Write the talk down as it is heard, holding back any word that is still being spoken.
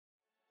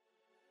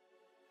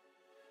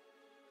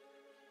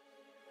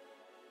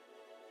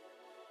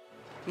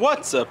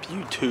What's up,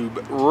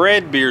 YouTube?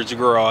 Redbeard's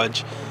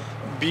Garage.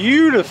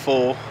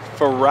 Beautiful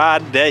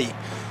Friday.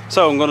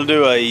 So I'm going to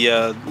do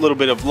a little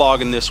bit of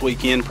vlogging this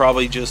weekend.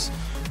 Probably just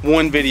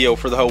one video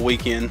for the whole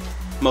weekend,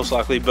 most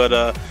likely. But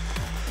I'm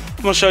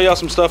going to show y'all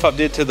some stuff I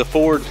did to the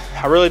Ford.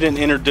 I really didn't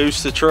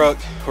introduce the truck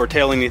or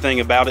tell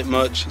anything about it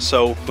much,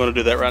 so I'm going to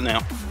do that right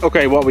now.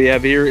 Okay, what we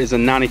have here is a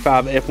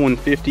 95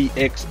 F-150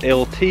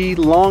 XLT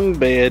long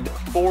bed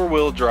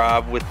 4-wheel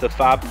drive with the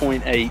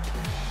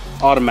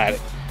 5.8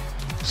 automatic.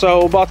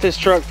 So bought this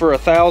truck for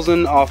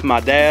 $1,000 off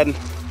my dad.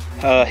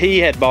 He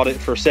had bought it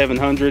for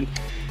 $700.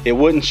 It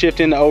wouldn't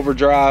shift into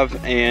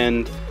overdrive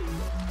and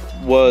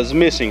was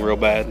missing real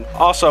bad.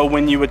 Also,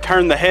 when you would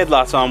turn the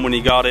headlights on when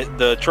he got it,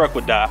 the truck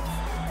would die.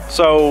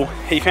 So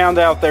he found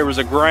out there was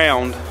a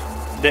ground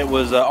that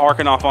was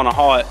arcing off on a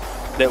hot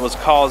that was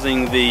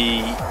causing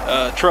the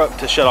truck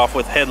to shut off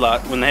with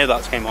headlight when the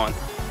headlights came on.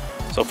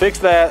 So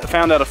fixed that,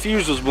 found out a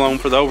fuse was blown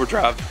for the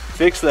overdrive.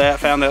 Fixed that,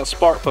 found out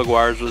spark plug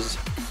wires was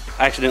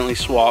accidentally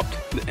swapped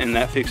and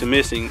that fixed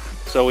missing.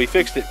 So we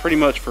fixed it pretty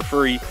much for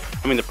free.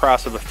 I mean, the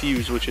price of a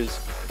fuse, which is,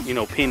 you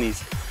know,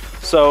 pennies.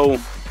 So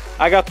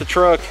I got the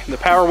truck, the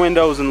power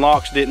windows and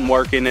locks didn't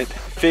work in it,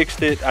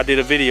 fixed it. I did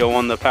a video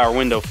on the power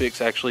window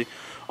fix actually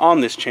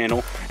on this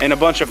channel, and a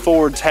bunch of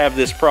Fords have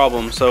this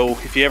problem. So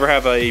if you ever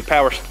have a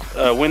power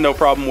window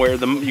problem where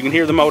you can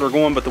hear the motor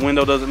going but the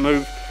window doesn't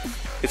move,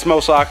 it's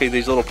most likely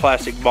these little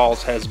plastic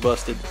balls has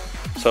busted.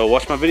 So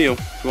watch my video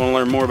if you want to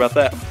learn more about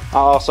that. I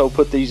also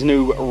put these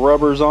new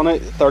rubbers on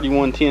it,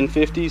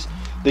 311050s.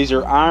 These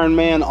are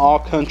Ironman All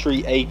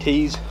Country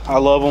ATs. I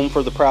love them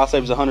for the price.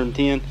 It was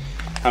 $110.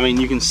 I mean,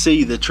 you can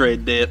see the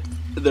tread depth.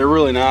 They're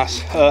really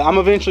nice. I'm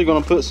eventually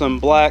going to put some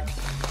black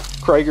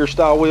Krager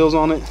style wheels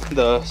on it,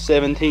 the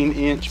 17"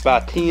 by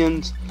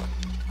 10s,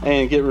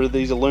 and get rid of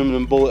these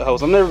aluminum bullet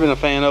holes. I've never been a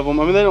fan of them.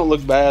 I mean, they don't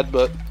look bad,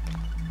 but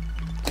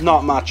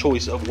not my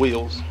choice of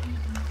wheels.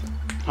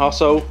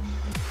 Also,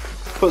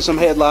 put some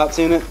headlights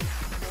in it.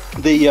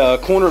 The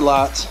corner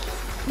lights,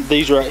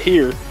 these right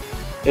here,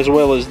 as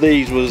well as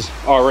these, was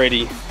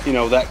already, you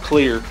know, that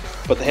clear,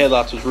 but the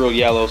headlights was real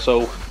yellow.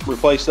 So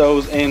replace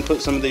those and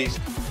put some of these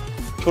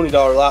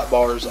 $20 light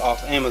bars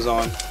off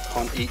Amazon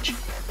on each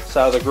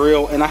side of the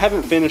grill. And I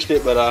haven't finished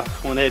it, but I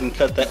went ahead and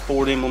cut that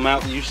Ford emblem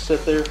out that used to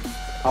sit there.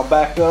 I'll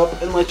back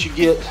up and let you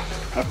get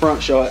a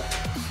front shot.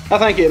 I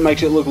think it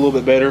makes it look a little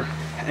bit better.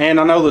 And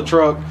I know the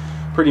truck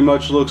pretty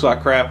much looks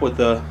like crap with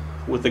the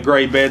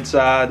gray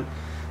bedside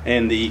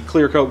and the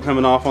clear coat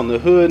coming off on the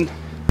hood,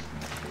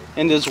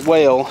 and as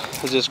well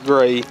as this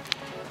gray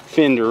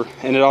fender,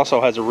 and it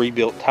also has a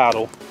rebuilt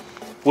title,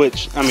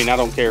 which, I mean, I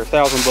don't care,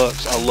 $1,000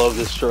 bucks. I love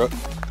this truck.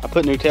 I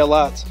put new tail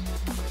lights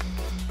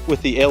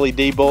with the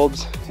LED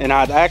bulbs, and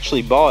I'd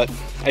actually bought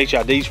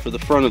HIDs for the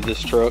front of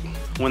this truck.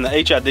 When the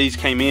HIDs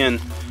came in,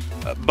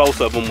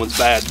 both of them was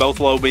bad, both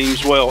low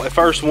beams. Well, at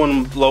first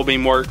one low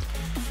beam worked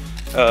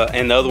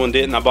and the other one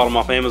didn't. I bought them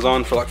off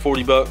Amazon for like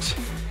 40 bucks.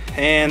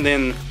 And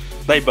then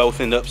they both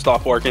end up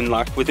stop working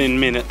like within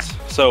minutes.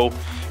 So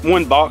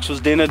one box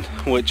was dented,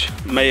 which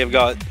may have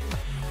got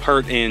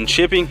hurt in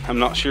shipping, I'm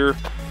not sure,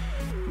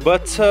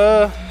 but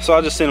so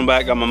I just sent them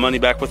back, got my money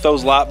back. With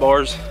those light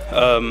bars,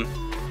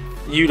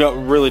 you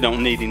really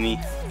don't need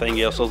anything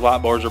else. Those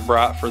light bars are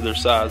bright for their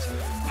size.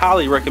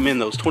 Highly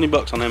recommend those. 20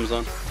 bucks on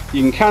Amazon.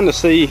 You can kind of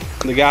see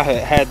the guy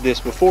that had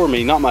this before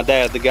me, not my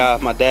dad, the guy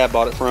my dad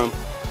bought it from,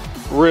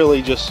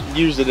 really just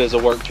used it as a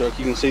work truck.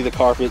 You can see the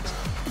carpets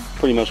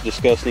pretty much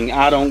disgusting.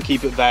 I don't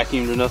keep it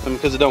vacuumed or nothing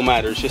because it don't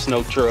matter. It's just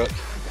no truck,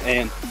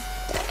 and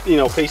you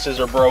know, pieces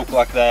are broke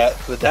like that.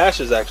 The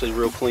dash is actually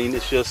real clean.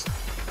 It's just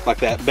like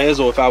that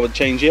bezel, if I would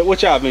change it,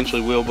 which I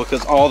eventually will,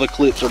 because all the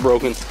clips are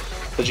broken.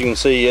 As you can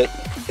see,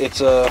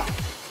 it's a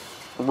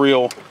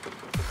real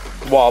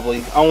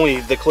wobbly. Only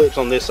the clips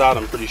on this side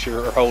I'm pretty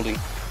sure are holding.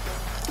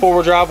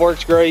 4-wheel drive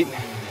works great.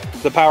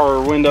 The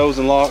power windows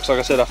and locks, like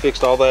I said, I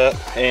fixed all that.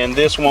 And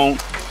this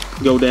won't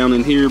go down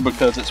in here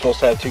because it's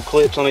supposed to have 2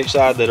 clips on each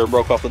side that are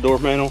broke off the door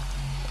panel.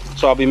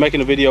 So I'll be making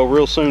a video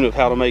real soon of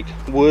how to make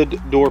wood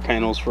door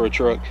panels for a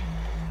truck,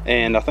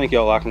 and I think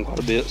y'all like them quite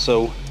a bit,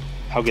 so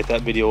I'll get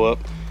that video up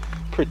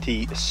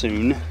pretty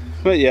soon.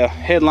 But yeah,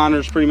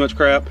 headliner's pretty much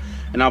crap,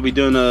 and I'll be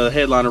doing a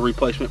headliner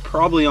replacement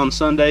probably on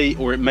Sunday,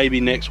 or it may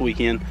be next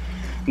weekend.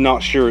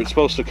 Not sure. It's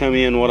supposed to come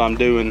in what I'm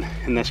doing,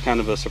 and that's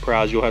kind of a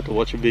surprise. You'll have to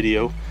watch a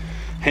video.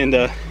 And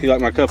you like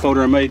my cup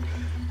holder I made?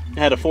 I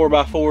had a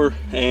 4x4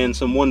 and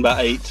some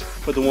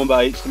 1x8s. Put the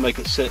 1x8s to make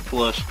it set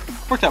flush.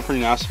 Worked out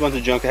pretty nice. A bunch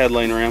of junk I had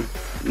laying around.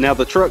 Now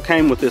the truck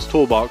came with this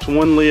toolbox.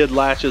 One lid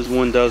latches,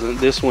 one doesn't.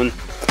 This one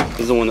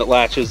is the one that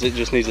latches. It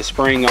just needs a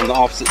spring on the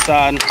opposite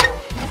side.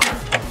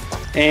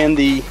 And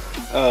the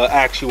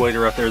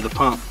actuator right there, the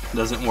pump,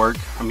 doesn't work.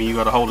 I mean, you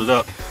got to hold it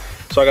up.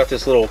 So I got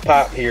this little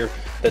pipe here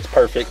that's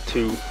perfect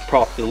to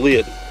prop the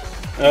lid.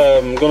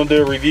 I'm going to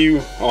do a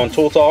review on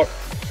Tool Talk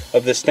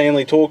of this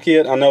Stanley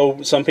toolkit. I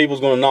know some people's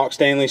going to knock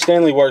Stanley.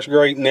 Stanley works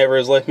great, never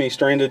has left me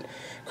stranded.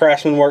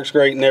 Craftsman works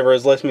great, never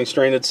has left me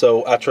stranded,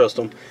 so I trust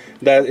them.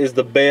 That is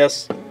the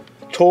best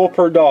tool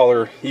per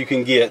dollar you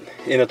can get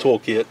in a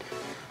toolkit.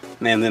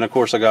 And then of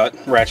course I got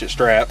ratchet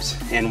straps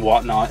and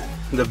whatnot.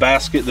 The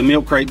basket, the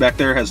milk crate back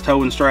there has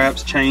towing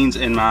straps, chains,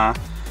 and my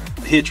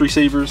hitch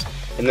receivers.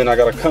 And then I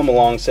got a come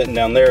along sitting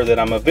down there that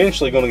I'm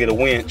eventually going to get a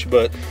winch,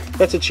 but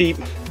that's a cheap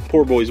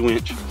poor boy's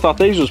winch. Thought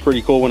these was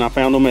pretty cool when I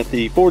found them at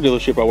the Ford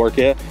dealership I work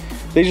at.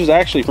 These was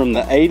actually from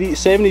the 80s,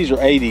 70s or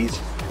 80s,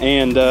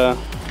 and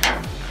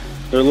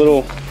they're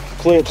little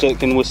clips that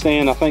can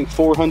withstand, I think,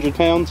 400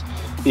 pounds.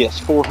 Yes,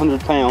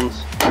 400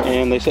 pounds,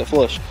 and they set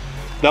flush.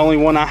 The only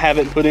one I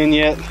haven't put in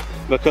yet,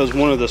 because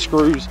one of the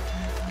screws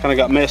kind of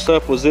got messed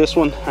up, was this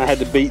one. I had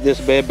to beat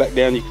this bed back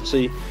down. You can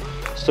see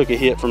it took a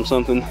hit from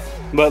something.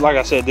 But like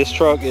I said, this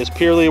truck is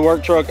purely a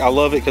work truck. I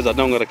love it because I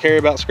don't got to care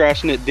about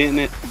scratching it,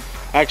 denting it.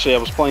 Actually, I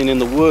was playing in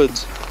the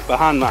woods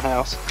behind my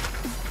house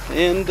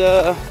and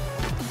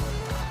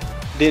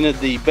dented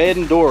the bed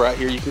and door right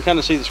here. You can kind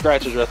of see the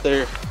scratches right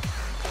there.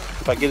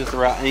 If I get it the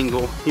right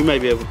angle, you may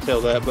be able to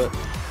tell that, but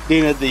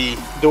dented the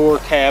door,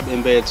 cab,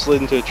 and bed,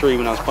 slid into a tree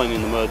when I was playing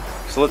in the mud.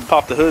 So let's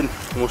pop the hood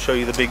and we'll show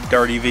you the big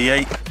dirty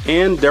V8.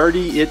 And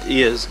dirty it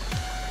is.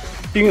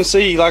 You can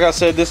see, like I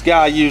said, this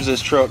guy used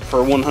this truck for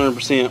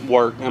 100%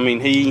 work. I mean,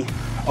 he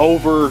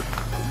over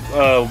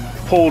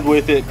pulled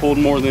with it, pulled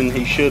more than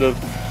he should have.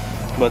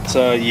 But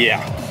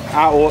yeah,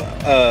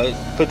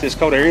 I put this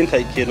cold air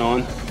intake kit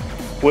on,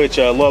 which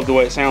I love the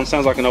way it sounds.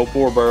 Sounds like an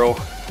 04 barrel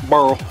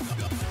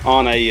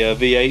on a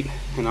V8.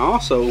 And I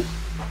also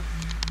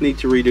need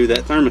to redo that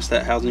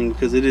thermostat housing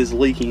because it is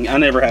leaking. I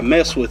never have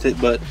messed with it,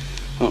 but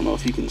I don't know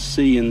if you can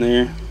see in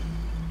there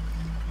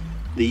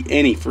the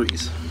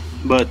antifreeze.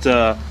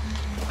 But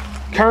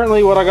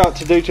currently what I got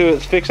to do to it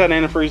is fix that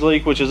antifreeze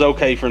leak, which is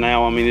okay for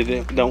now. I mean,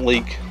 it don't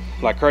leak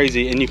like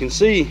crazy, and you can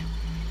see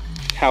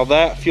how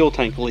that fuel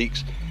tank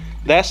leaks.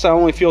 That's the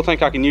only fuel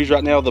tank I can use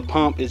right now. The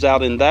pump is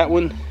out in that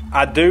one.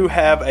 I do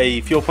have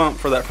a fuel pump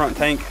for that front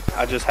tank.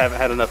 I just haven't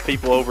had enough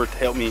people over to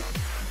help me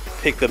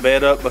pick the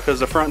bed up because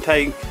the front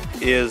tank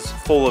is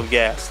full of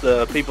gas.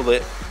 The people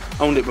that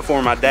owned it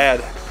before my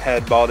dad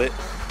had bought it,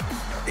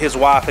 his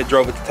wife had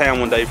drove it to town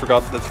one day,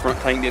 forgot that the front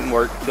tank didn't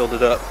work, filled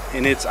it up,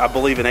 and it's, I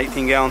believe, an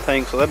 18-gallon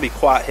tank, so that'd be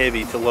quite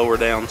heavy to lower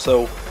down.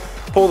 So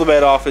pull the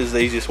bed off is the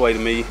easiest way to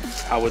me.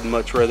 I would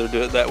much rather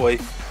do it that way.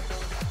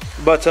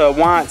 But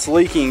why it's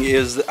leaking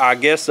is, I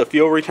guess, the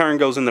fuel return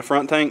goes in the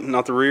front tank,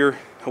 not the rear,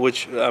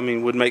 which, I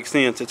mean, would make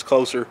sense. It's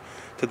closer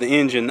to the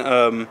engine,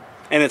 and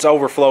it's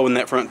overflowing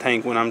that front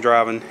tank when I'm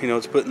driving. You know,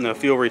 it's putting the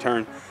fuel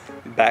return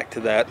back to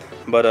that.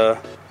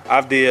 But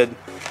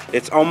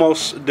it's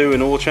almost due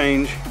an oil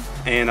change,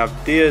 and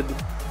I've did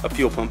a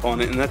fuel pump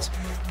on it, and that's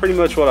pretty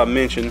much what I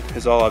mentioned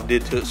is all I've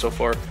did to it so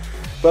far.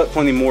 But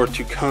plenty more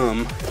to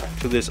come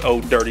to this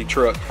old dirty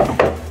truck.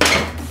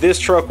 This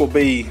truck will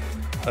be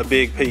a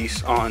big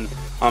piece on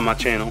my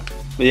channel.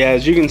 But yeah,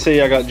 as you can see,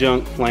 I got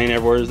junk laying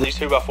everywhere. These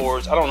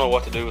 2x4s, I don't know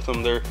what to do with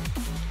them. They're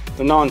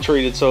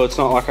non-treated, so it's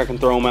not like I can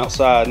throw them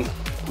outside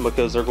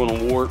because they're going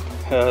to warp.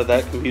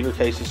 That computer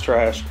case is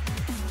trash.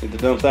 Need to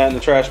dump that in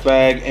the trash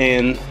bag,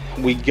 and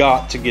we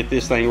got to get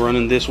this thing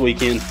running this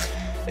weekend.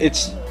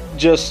 It's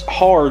just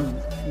hard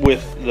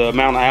with the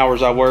amount of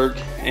hours I work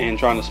and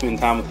trying to spend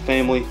time with the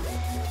family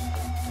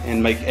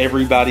and make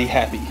everybody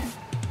happy.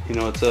 You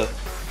know, it's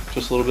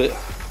just a little bit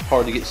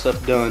hard to get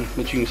stuff done,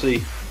 but you can see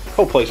the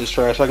whole place is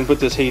trash. I can put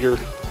this heater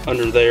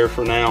under there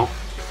for now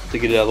to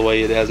get it out of the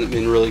way. It hasn't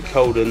been really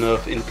cold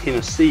enough in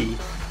Tennessee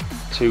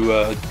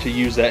to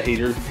use that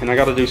heater, and I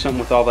got to do something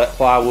with all that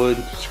plywood,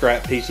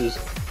 scrap pieces,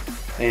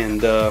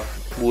 and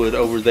wood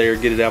over there,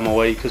 get it out of my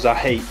way, because I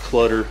hate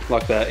clutter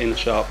like that in the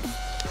shop.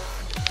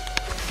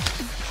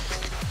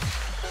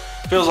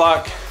 Feels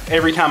like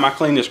every time I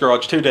clean this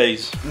garage, 2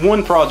 days,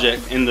 one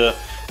project in the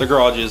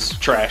garage is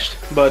trashed.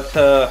 But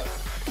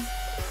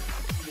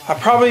I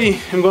probably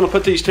am going to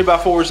put these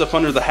 2x4s up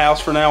under the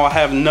house for now. I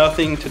have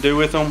nothing to do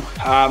with them.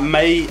 I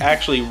may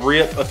actually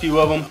rip a few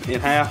of them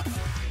in half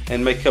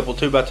and make a couple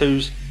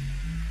 2x2s,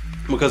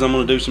 because I'm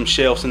going to do some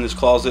shelves in this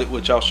closet,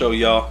 which I'll show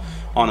y'all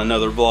on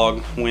another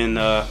vlog when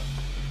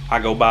I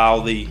go buy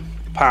all the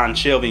pine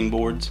shelving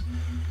boards.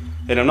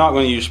 And I'm not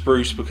going to use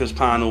spruce because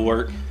pine will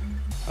work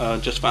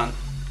just fine.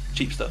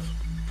 Cheap stuff.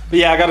 But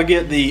yeah, I got to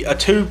get a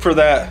tube for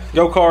that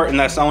go-kart, and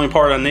that's the only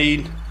part I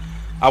need.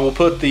 I will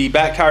put the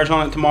back tires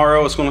on it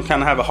tomorrow. It's going to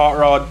kind of have a hot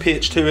rod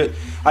pitch to it.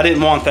 I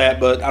didn't want that,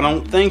 but I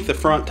don't think the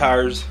front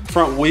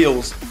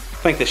wheels,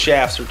 I think the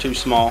shafts are too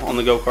small on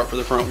the go-kart for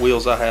the front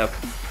wheels I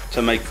have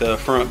to make the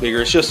front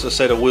bigger. It's just a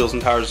set of wheels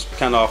and tires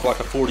kind of off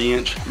like a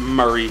 40-inch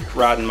Murray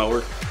riding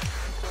mower.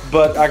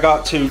 But I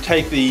got to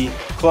take the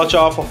clutch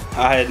off.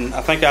 I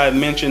think I had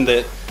mentioned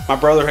that my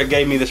brother had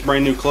gave me this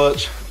brand new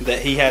clutch that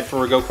he had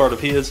for a go-kart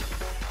of his,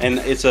 and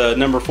it's a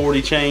number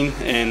 40 chain,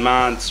 and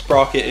mine's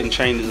sprocket and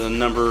chain is a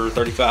number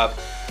 35.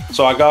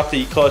 So I got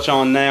the clutch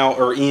on now,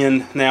 or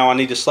in now. I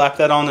need to slap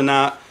that on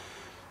tonight,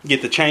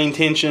 get the chain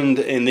tensioned,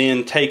 and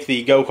then take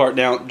the go-kart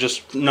down,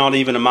 just not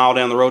even a mile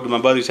down the road to my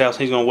buddy's house.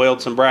 He's going to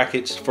weld some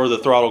brackets for the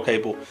throttle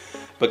cable,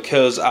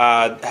 because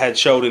I had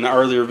showed in an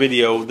earlier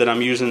video that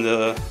I'm using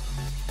the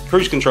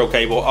cruise control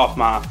cable off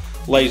my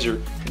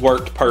Laser.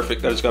 Worked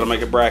perfect. I just got to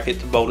make a bracket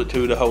to bolt it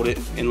to hold it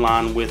in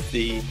line with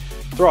the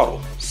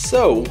throttle.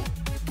 So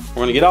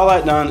we're gonna get all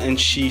that done, and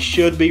she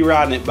should be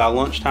riding it by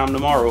lunchtime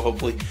tomorrow,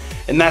 hopefully.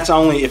 And that's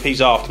only if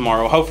he's off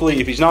tomorrow. Hopefully,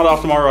 if he's not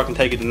off tomorrow, I can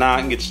take it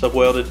tonight and get the stuff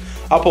welded.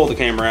 I'll pull the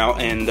camera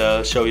out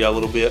and show you a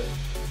little bit.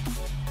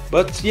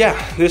 But yeah,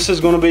 this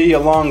is gonna be a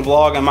long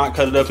vlog. I might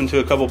cut it up into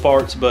a couple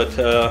parts, but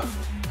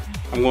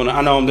I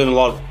know I'm doing a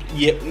lot of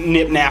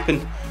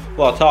nip-napping, a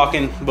lot of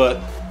talking,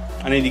 but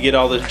I need to get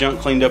all this junk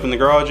cleaned up in the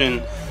garage,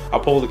 and I'll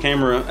pull the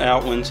camera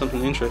out when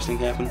something interesting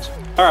happens.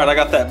 All right, I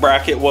got that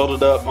bracket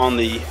welded up on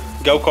the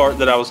go-kart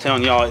that I was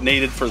telling y'all it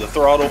needed for the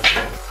throttle.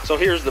 So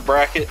here's the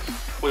bracket.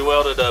 We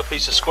welded a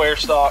piece of square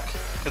stock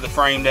to the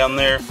frame down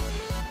there.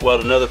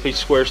 Welded another piece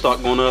of square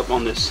stock going up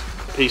on this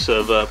piece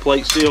of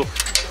plate steel.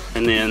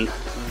 And then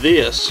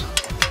this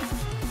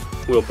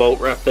will bolt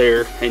right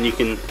there, and you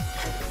can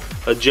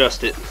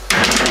adjust it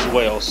as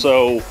well.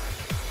 So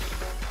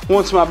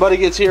once my buddy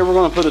gets here, we're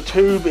gonna put a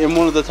tube in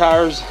one of the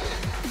tires,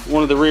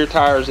 one of the rear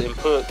tires, and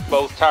put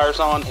both tires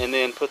on, and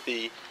then put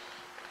the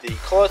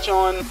clutch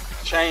on,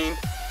 chain,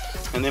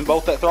 and then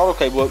bolt that throttle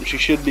cable up, and she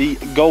should be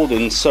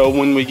golden. So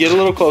when we get a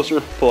little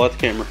closer, pull out the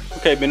camera.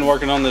 Okay, been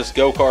working on this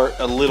go-kart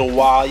a little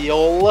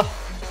while,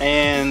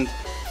 and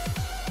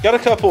got a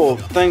couple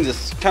of things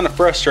that's kind of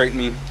frustrating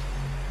me.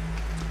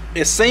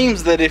 It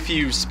seems that if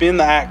you spin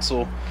the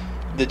axle,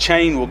 the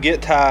chain will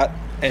get tight,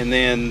 and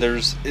then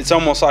it's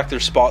almost like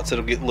there's spots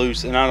that'll get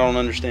loose, and I don't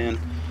understand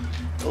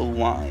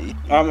why.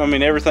 I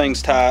mean,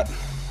 everything's tight.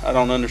 I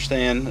don't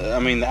understand. I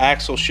mean, the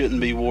axle shouldn't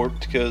be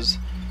warped, because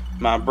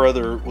my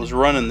brother was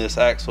running this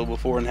axle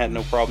before and had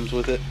no problems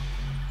with it.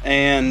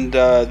 And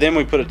then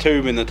we put a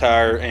tube in the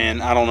tire,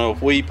 and I don't know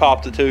if we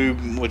popped the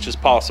tube, which is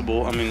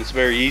possible. I mean, it's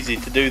very easy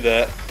to do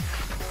that.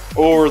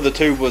 Or the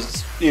tube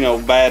was, you know,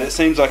 bad. It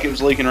seems like it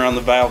was leaking around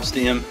the valve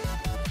stem,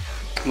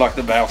 like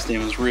the valve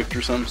stem was ripped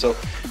or something. So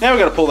now we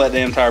got to pull that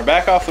damn tire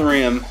back off the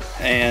rim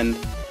and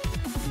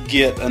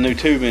get a new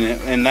tube in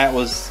it, and that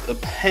was a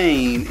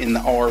pain in the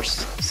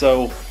arse.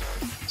 So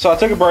I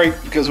took a break,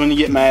 because when you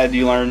get mad,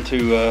 you learn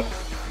to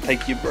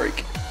take your break,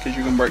 because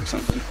you're gonna break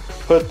something.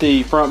 Put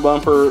the front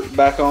bumper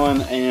back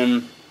on,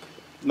 and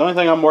the only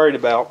thing I'm worried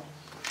about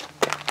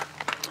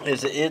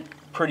is that it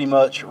pretty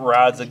much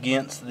rides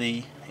against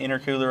the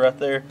intercooler right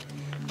there.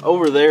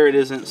 Over there it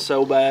isn't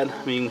so bad.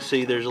 I mean, you can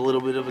see there's a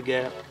little bit of a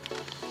gap,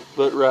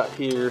 but right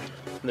here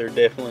it's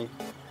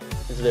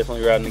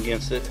definitely riding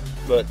against it.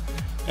 But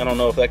I don't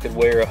know if that could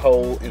wear a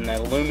hole in that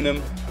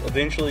aluminum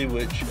eventually,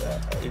 which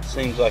it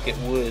seems like it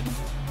would.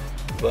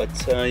 But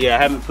yeah,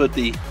 I haven't put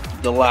the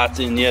lights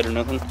in yet or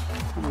nothing.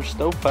 There's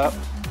stovepipe.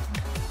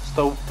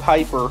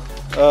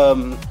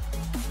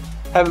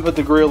 Haven't put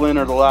the grill in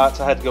or the lights.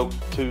 I had to go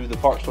to the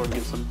parts store to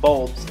get some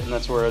bulbs, and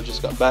that's where I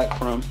just got back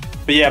from.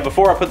 But yeah,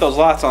 before I put those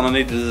lights on, I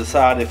need to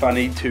decide if I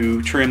need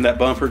to trim that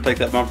bumper, take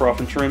that bumper off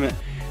and trim it.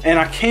 And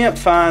I can't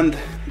find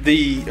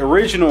the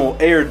original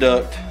air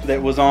duct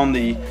that was on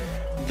the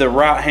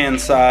right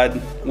hand side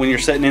when you're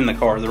sitting in the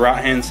car. The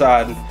right hand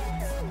side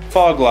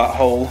fog light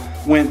hole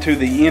went to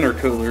the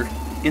intercooler,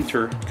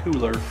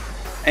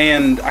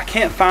 and I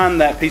can't find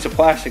that piece of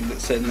plastic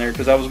that's sitting there,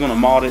 because I was going to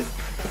mod it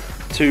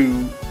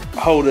to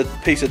hold a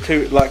piece of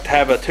to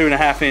have a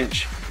 2.5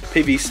 inch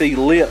PVC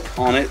lip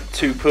on it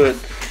to put.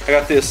 I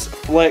got this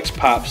flex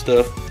pipe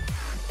stuff.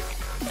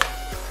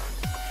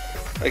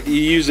 Like, you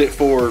use it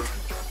for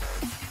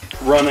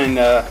running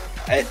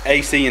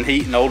AC and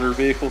heat in older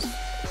vehicles,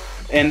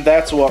 and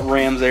that's what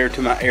rams air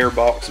to my air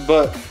box.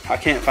 But I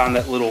can't find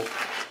that little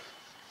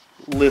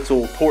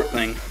port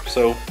thing.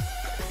 So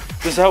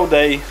this whole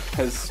day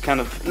has kind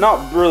of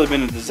not really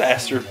been a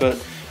disaster, but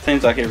it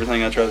seems like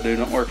everything I try to do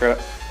don't work out.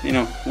 You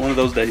know, one of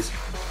those days.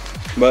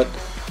 But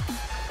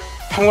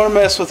I'm gonna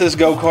mess with this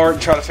go-kart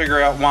and try to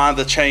figure out why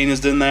the chain is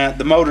doing that.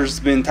 The motor's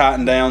been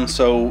tightened down,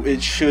 so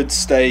it should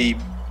stay,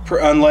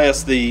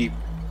 unless the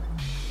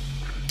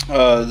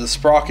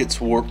sprocket's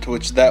warped,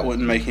 which that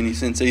wouldn't make any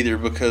sense either,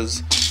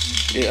 because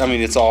I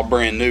mean, it's all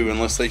brand new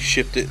unless they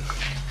shipped it,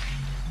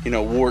 you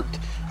know, warped.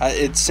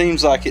 It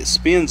seems like it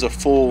spins a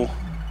full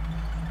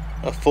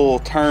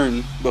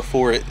turn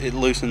before it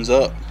loosens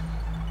up.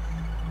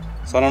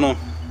 So I don't know.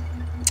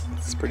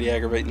 It's pretty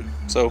aggravating.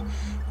 So what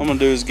I'm gonna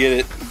do is get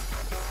it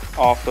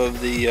off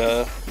of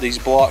these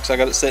blocks. I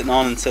got it sitting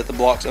on, and set the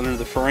blocks under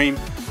the frame,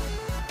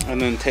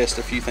 and then test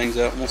a few things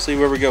out, and we'll see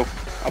where we go.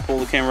 I'll pull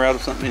the camera out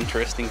if something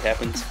interesting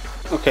happens.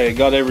 Okay,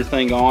 got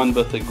everything on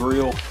but the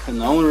grill, and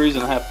the only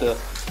reason I have to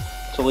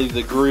leave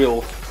the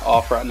grill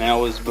off right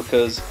now is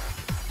because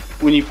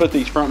when you put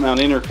these front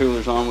mount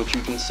intercoolers on, which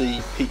you can see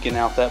peeking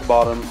out that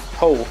bottom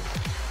hole,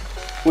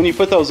 when you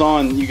put those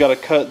on, you got to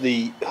cut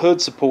the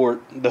hood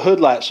support, the hood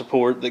latch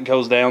support that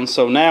goes down.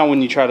 So now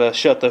when you try to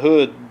shut the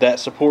hood, that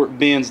support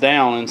bends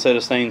down instead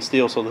of staying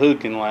still so the hood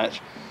can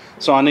latch.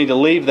 So I need to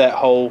leave that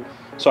hole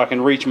so I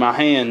can reach my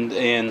hand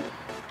and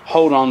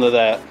hold on to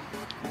that,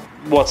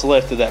 what's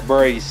left of that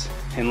brace,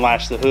 and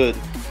latch the hood.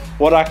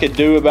 What I could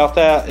do about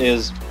that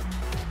is,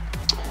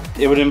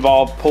 it would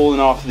involve pulling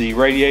off the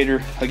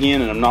radiator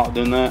again, and I'm not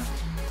doing that.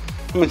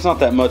 I mean, it's not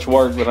that much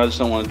work, but I just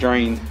don't want to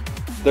drain.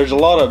 There's a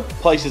lot of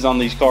places on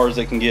these cars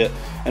that can get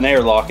an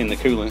airlock in the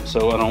coolant,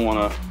 so I don't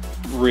want to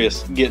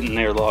risk getting an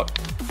airlock.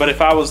 But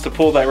if I was to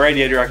pull that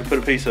radiator, I could put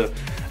a piece of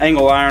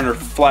angle iron or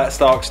flat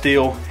stock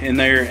steel in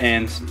there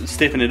and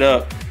stiffen it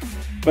up.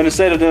 But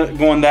instead of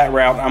going that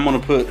route, I'm going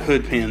to put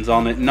hood pins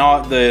on it,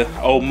 not the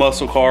old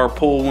muscle car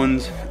pull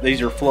ones.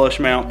 These are flush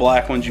mount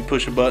black ones. You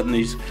push a button,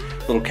 these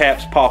little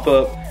caps pop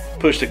up,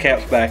 push the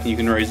caps back, and you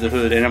can raise the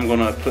hood. And I'm going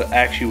to put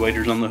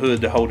actuators on the hood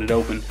to hold it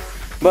open.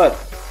 But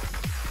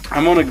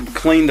I'm going to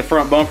clean the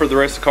front bumper. The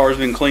rest of the car has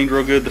been cleaned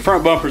real good. The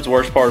front bumper is the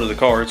worst part of the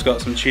car. It's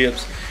got some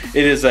chips.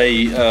 It is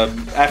a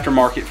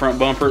aftermarket front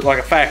bumper, like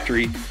a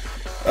factory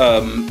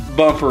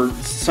bumper.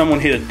 Someone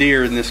hit a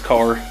deer in this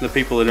car, the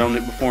people that owned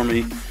it before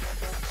me.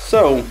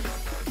 So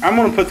I'm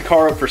going to put the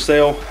car up for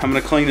sale. I'm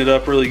going to clean it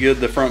up really good,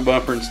 the front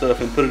bumper and stuff,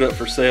 and put it up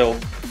for sale.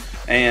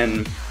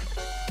 And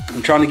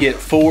I'm trying to get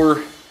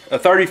a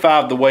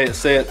 35 the way it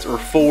sets, or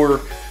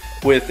 4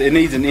 with, it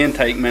needs an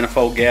intake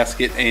manifold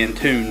gasket and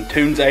tune.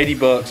 Tune's 80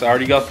 bucks. I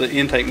already got the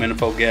intake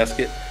manifold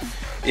gasket.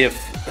 If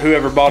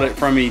whoever bought it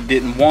from me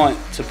didn't want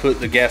to put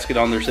the gasket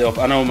on themselves,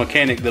 I know a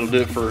mechanic that'll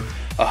do it for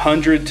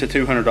 $100 to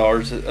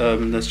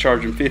 $200. That's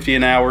charging $50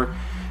 an hour.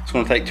 It's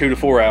going to take 2 to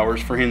 4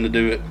 hours for him to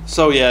do it.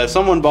 So yeah, if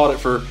someone bought it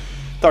for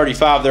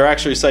 $35, they're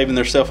actually saving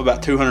themselves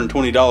about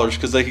 $220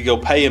 because they could go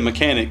pay a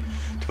mechanic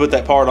to put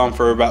that part on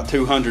for about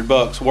 200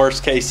 bucks,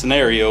 worst case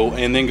scenario,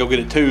 and then go get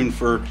it tuned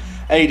for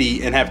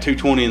 80 and have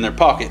 220 in their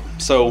pocket.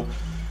 So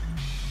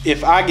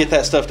if I get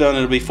that stuff done,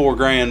 it'll be $4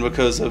 grand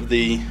because of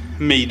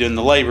me doing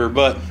the labor.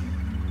 But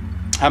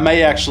I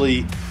may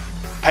actually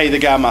pay the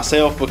guy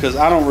myself because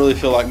I don't really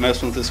feel like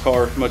messing with this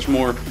car much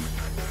more.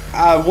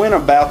 I went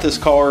about this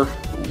car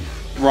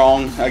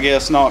wrong, I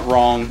guess. Not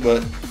wrong,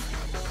 but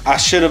I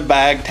should have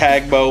bagged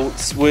tag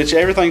bolts, which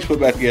everything's put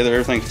back together,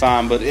 everything's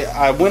fine, but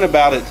I went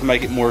about it to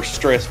make it more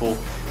stressful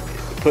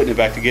putting it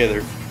back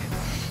together.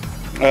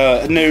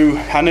 I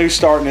knew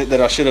starting it that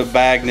I should have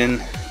bagged and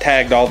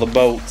tagged all the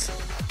bolts,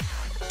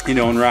 you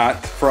know, and right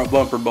front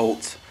bumper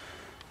bolts,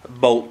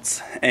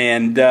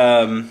 and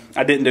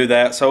I didn't do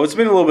that. So it's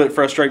been a little bit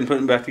frustrating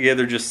putting it back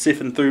together, just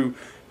sifting through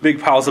big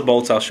piles of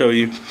bolts. I'll show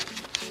you.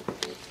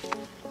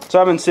 So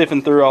I've been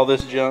sifting through all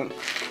this junk,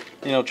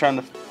 you know, trying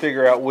to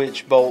figure out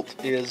which bolt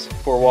is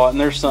for what. And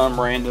there's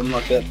some random,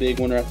 like that big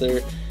one right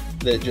there,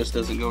 that just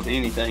doesn't go to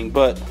anything.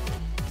 But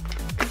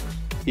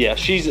yeah,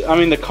 I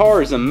mean, the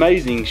car is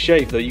amazing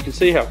shape though. You can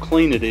see how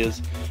clean it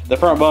is. The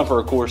front bumper,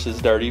 of course,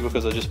 is dirty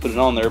because I just put it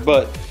on there,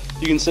 but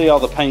you can see all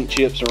the paint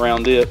chips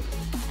around it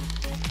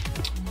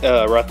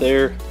right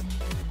there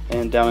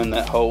and down in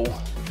that hole.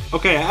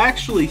 Okay, I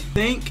actually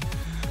think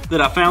that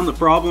I found the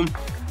problem.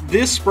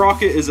 This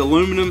sprocket is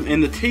aluminum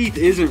and the teeth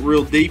isn't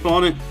real deep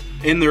on it,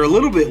 and they're a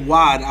little bit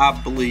wide, I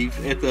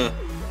believe, at the,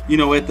 you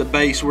know, at the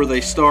base where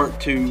they start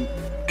to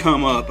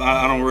come up.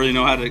 I don't really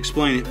know how to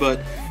explain it,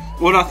 but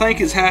what I think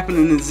is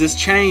happening is this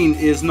chain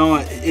is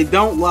not, it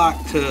don't like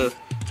to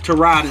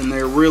ride in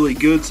there really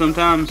good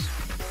sometimes.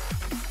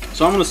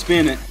 So I'm gonna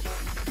spin it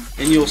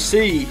and you'll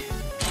see,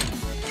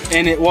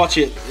 and watch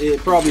it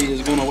probably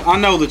is gonna, I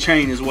know the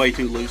chain is way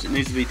too loose, it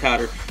needs to be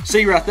tighter.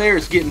 See right there,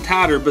 it's getting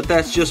tighter, but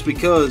that's just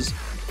because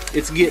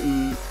it's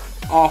getting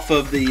off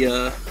of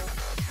the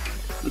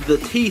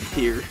teeth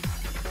here,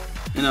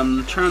 and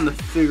I'm trying to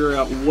figure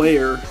out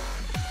where.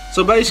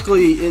 So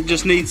basically it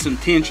just needs some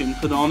tension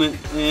put on it,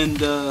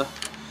 and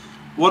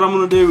what I'm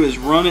going to do is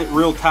run it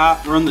real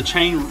tight, run the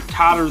chain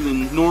tighter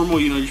than normal.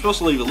 You know, you're supposed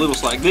to leave a little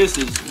slack. This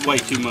is way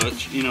too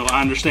much, you know,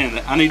 I understand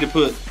that. I need to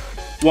put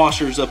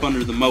washers up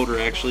under the motor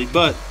actually,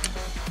 but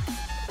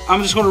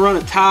I'm just going to run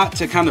it tight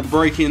to kind of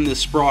break in this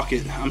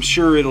sprocket. I'm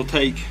sure it'll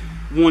take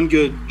one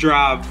good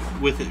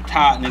drive with it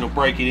tight and it'll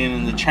break it in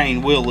and the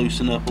chain will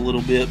loosen up a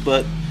little bit.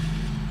 But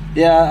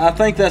yeah, I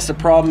think that's the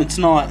problem. It's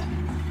not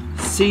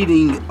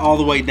seating all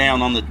the way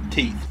down on the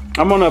teeth.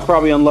 I'm going to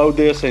probably unload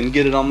this and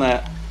get it on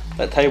that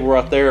table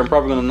right there. I'm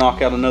probably going to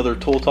knock out another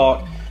tool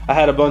talk. I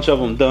had a bunch of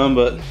them done,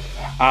 but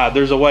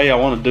there's a way I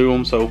want to do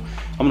them, so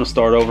I'm going to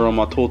start over on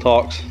my tool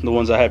talks, the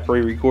ones I had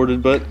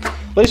pre-recorded. But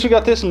at least we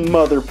got this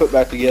mother put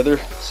back together.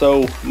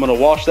 So I'm going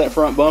to wash that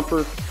front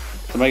bumper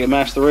to make it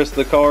match the rest of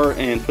the car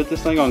and put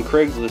this thing on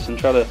Craigslist and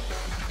try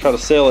to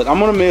sell it. I'm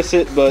gonna miss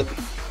it, but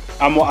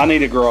I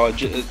need a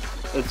garage.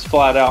 It's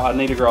flat out, I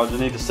need a garage. I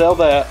need to sell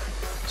that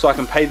so I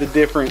can pay the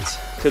difference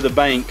to the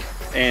bank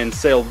and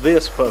sell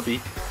this puppy,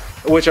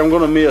 which I'm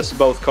gonna miss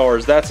both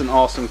cars. That's an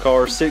awesome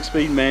car,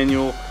 6-speed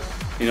manual,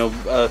 you know,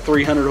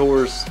 300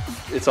 horse.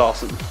 It's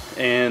awesome,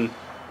 and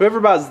whoever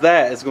buys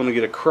that is gonna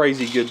get a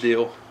crazy good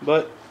deal.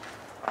 But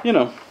you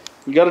know,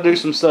 you got to do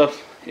some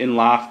stuff in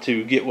life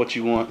to get what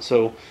you want,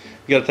 so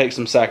you got to take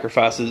some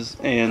sacrifices,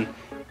 and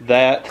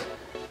that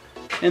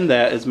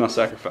is my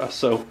sacrifice.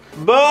 So,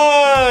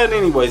 but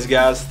anyways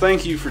guys,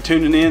 thank you for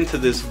tuning in to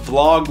this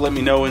vlog. Let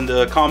me know in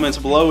the comments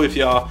below if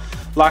y'all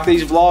like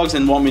these vlogs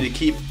and want me to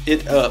keep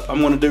it up.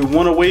 I'm going to do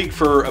one a week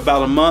for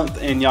about a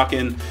month, and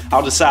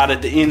I'll decide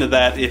at the end of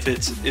that if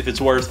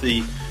it's worth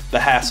the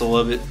hassle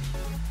of it.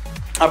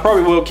 I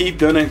probably will keep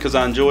doing it because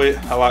I enjoy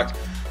it. I like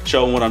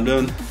showing what I'm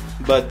doing.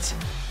 But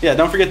yeah,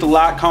 don't forget to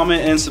like,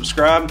 comment, and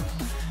subscribe.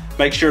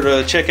 Make sure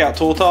to check out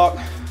Tool Talk,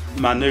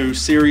 my new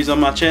series on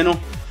my channel.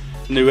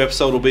 New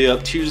episode will be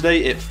up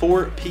Tuesday at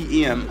 4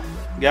 p.m.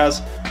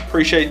 Guys,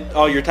 appreciate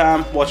all your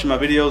time watching my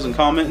videos and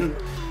commenting,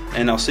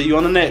 and I'll see you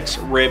on the next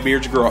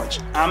Redbeard's Garage.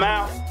 I'm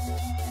out.